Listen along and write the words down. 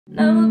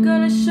Never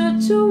gonna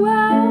shut you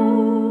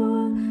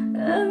out.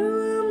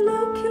 Everywhere I'm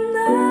looking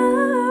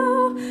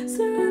now,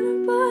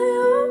 surrounded by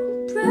your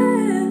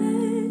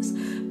praise.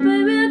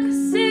 Baby, I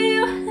can see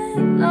your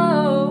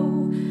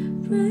halo.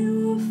 Pray it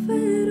won't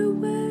fade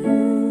away.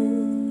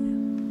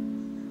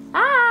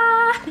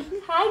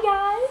 Hi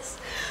guys.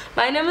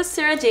 My name is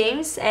Sara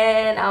James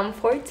and I'm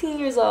 14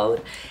 years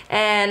old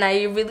and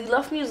I really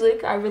love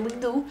music. I really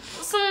do.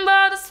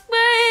 Somebody's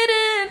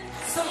waiting.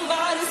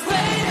 Somebody's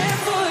waiting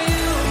for you.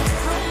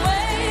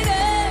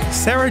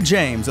 Sara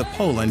James of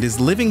Poland is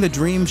living the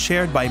dream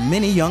shared by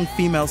many young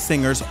female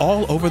singers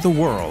all over the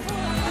world.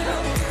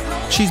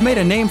 She's made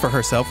a name for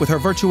herself with her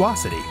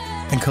virtuosity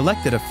and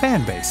collected a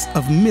fan base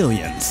of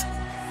millions.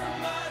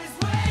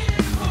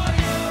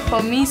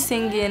 For me,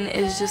 singing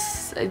is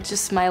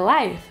just my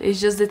life. It's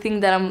just the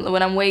thing that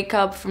when I wake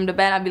up from the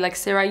bed, I'll be like,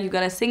 Sara, you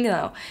gonna sing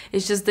now?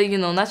 It's just the,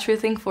 natural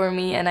thing for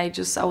me, and I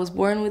was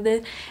born with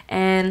it,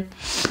 and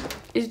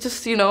it's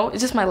just,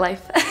 it's just my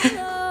life.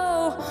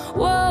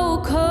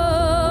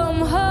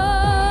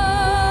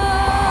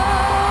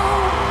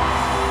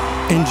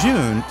 In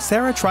June,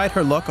 Sara tried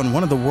her luck on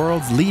one of the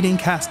world's leading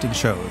casting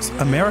shows,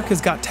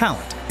 America's Got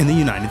Talent, in the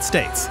United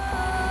States.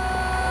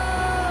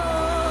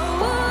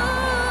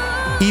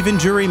 Even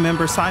jury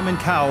member Simon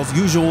Cowell's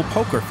usual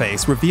poker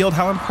face revealed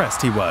how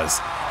impressed he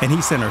was, and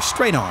he sent her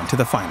straight on to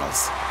the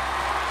finals.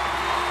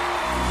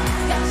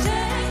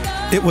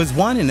 It was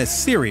one in a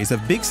series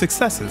of big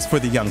successes for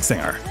the young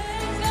singer.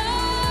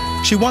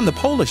 She won the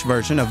Polish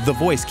version of The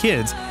Voice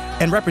Kids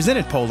and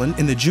represented Poland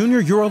in the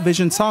Junior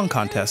Eurovision Song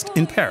Contest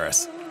in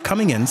Paris,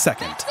 coming in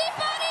second.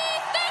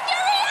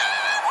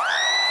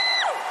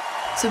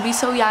 To be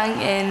so young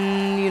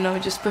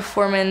and, just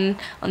performing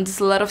on just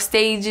a lot of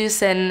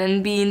stages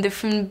and be in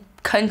different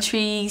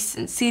countries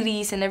and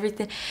cities and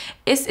everything,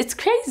 it's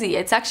crazy.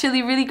 It's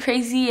actually really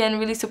crazy and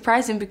really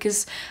surprising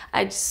because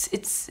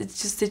it's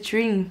just a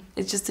dream.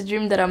 It's just a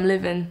dream that I'm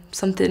living,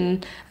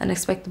 something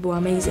unexpected,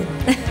 amazing.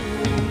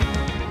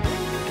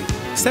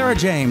 Sara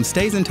James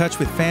stays in touch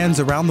with fans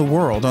around the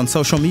world on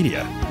social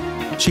media.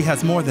 She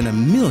has more than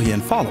 1 million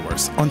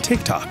followers on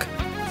TikTok.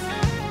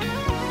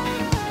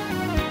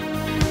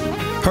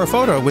 Her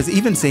photo was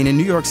even seen in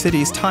New York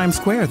City's Times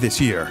Square this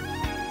year.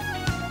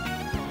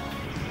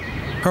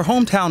 Her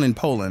hometown in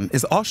Poland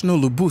is Ośno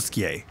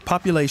Lubuskie,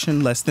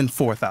 population less than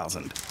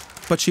 4,000.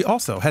 But she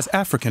also has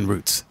African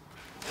roots.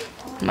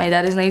 My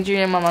dad is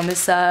Nigerian, my mom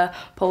is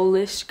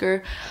Polish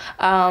girl,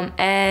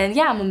 and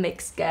yeah, I'm a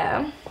mixed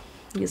girl.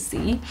 You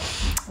see,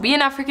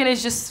 being African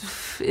is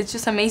it's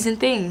just amazing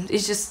thing.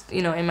 It's just,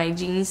 in my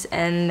genes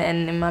and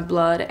in my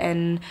blood,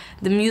 and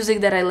the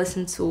music that I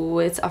listen to,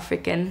 it's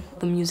African.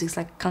 The music's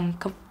like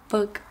kanka,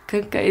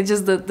 it's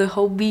just the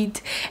whole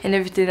beat and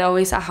everything.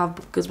 I have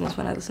goosebumps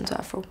when I listen to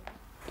Afro.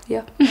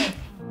 Yeah.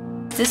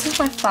 This is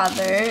my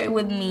father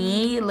with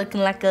me,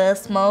 looking like a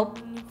small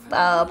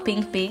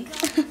pink pig.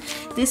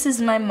 This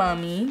is my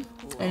mommy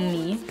and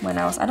me when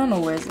I don't know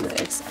where's the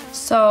lyrics.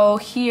 So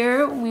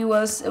here we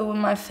was with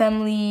my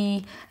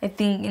family, I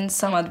think in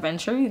some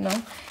adventure,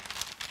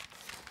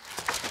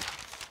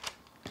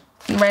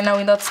 Right now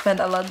we don't spend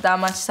that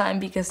much time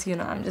because,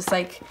 I'm just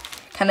like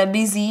kind of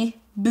busy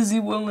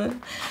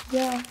woman.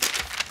 Yeah.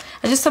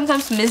 I just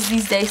sometimes miss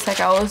these days, like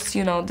I was,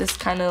 this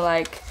kind of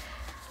like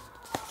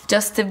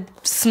just a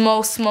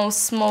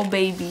small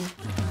baby.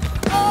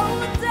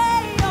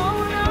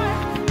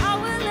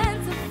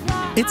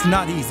 It's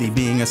not easy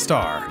being a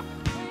star.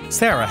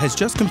 Sara has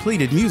just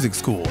completed music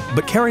school,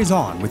 but carries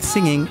on with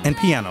singing and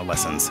piano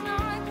lessons.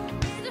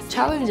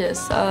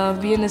 Challenges,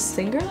 being a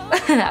singer,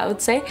 I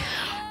would say.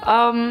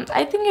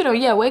 I think,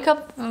 wake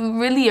up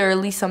really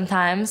early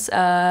sometimes,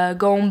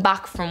 going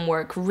back from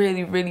work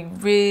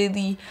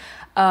really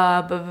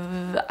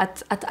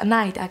at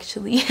night,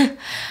 actually.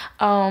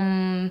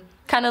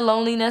 Kind of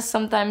loneliness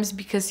sometimes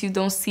because you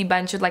don't see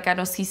like I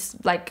don't see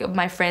like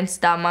my friends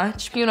that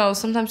much.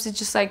 Sometimes it's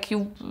just like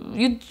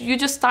you're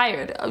just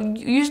tired.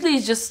 Usually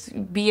it's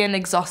just being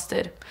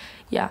exhausted.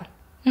 Yeah.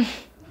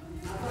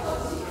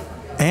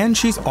 And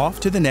she's off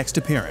to the next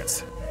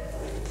appearance.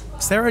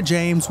 Sara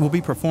James will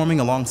be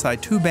performing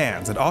alongside 2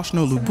 bands at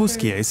Ośno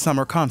Lubuskie's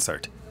summer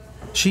concert.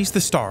 She's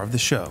the star of the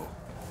show.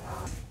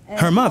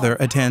 Her mother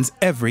attends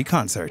every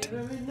concert.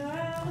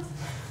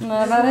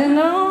 Nobody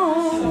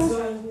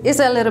knows. It's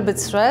a little bit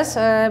stress,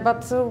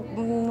 but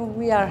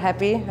we are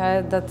happy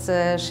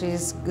that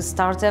she's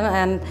starting,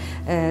 and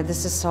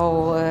this is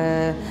so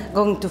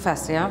going too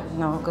fast, yeah?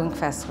 No, going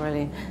fast,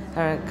 really.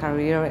 Her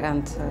career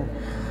and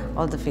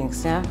all the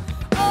things, yeah?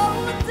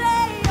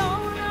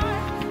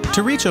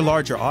 To reach a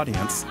larger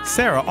audience,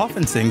 Sara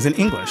often sings in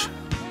English.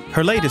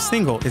 Her latest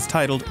single is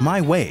titled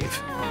My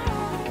Wave.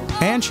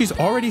 And she's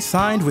already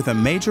signed with a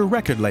major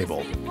record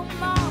label.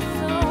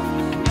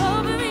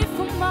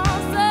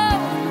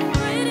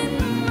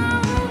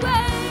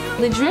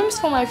 The dreams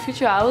for my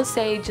future, I would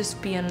say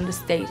just being on the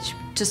stage,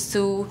 just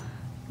to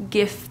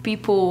give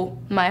people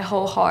my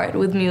whole heart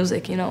with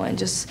music, and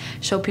just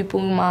show people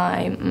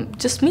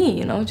just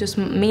me, just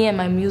me and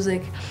my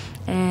music,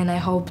 and I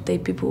hope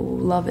people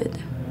love it.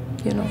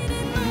 you know.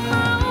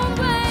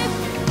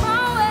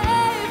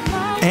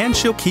 And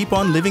she'll keep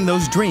on living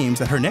those dreams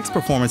at her next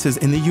performances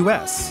in the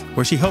U.S.,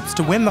 where she hopes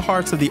to win the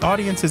hearts of the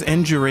audiences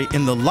and jury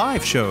in the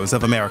live shows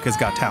of America's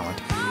Got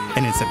Talent.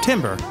 And in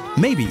September,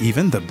 maybe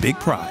even the big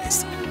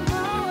prize.